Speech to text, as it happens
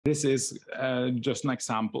This is just an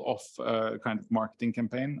example of a kind of marketing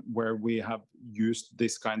campaign where we have used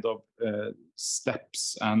this kind of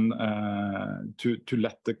steps and to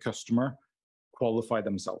let the customer qualify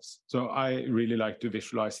themselves. So I really like to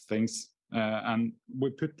visualize things, and we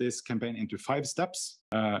put this campaign into 5 steps,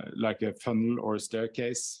 like a funnel or a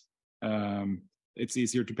staircase. It's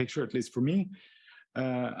easier to picture, at least for me.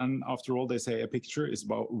 And after all, they say a picture is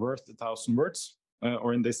about worth 1,000 words.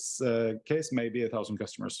 Or in this case, maybe 1,000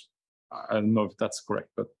 customers. I don't know if that's correct,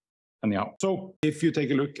 but anyhow. So if you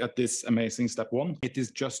take a look at this amazing step 1, it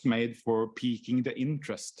is just made for piquing the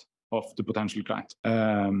interest of the potential client.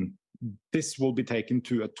 This will be taken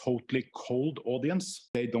to a totally cold audience.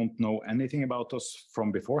 They don't know anything about us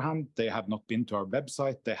from beforehand. They have not been to our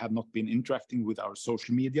website. They have not been interacting with our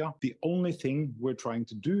social media. The only thing we're trying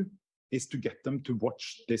to do is to get them to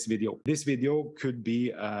watch this video. This video could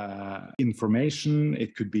be information.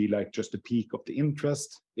 It could be like just a peak of the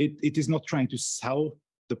interest. It is not trying to sell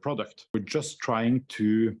the product. We're just trying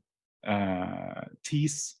to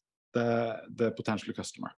tease the potential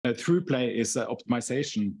customer. ThroughPlay is an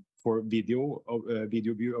optimization for video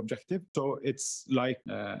view objective. So it's like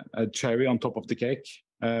a cherry on top of the cake,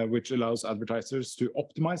 which allows advertisers to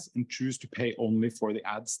optimize and choose to pay only for the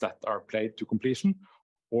ads that are played to completion,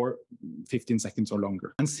 or 15 seconds or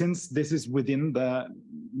longer. And since this is within the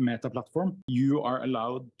Meta platform, you are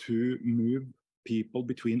allowed to move people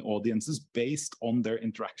between audiences based on their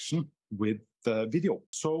interaction with the video.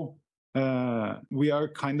 So we are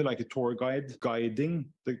kind of like a tour guide guiding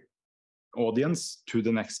the audience to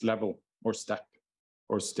the next level or step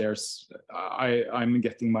or stairs. I'm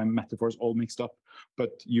getting my metaphors all mixed up,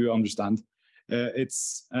 but you understand.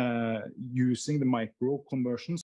 It's using the micro conversions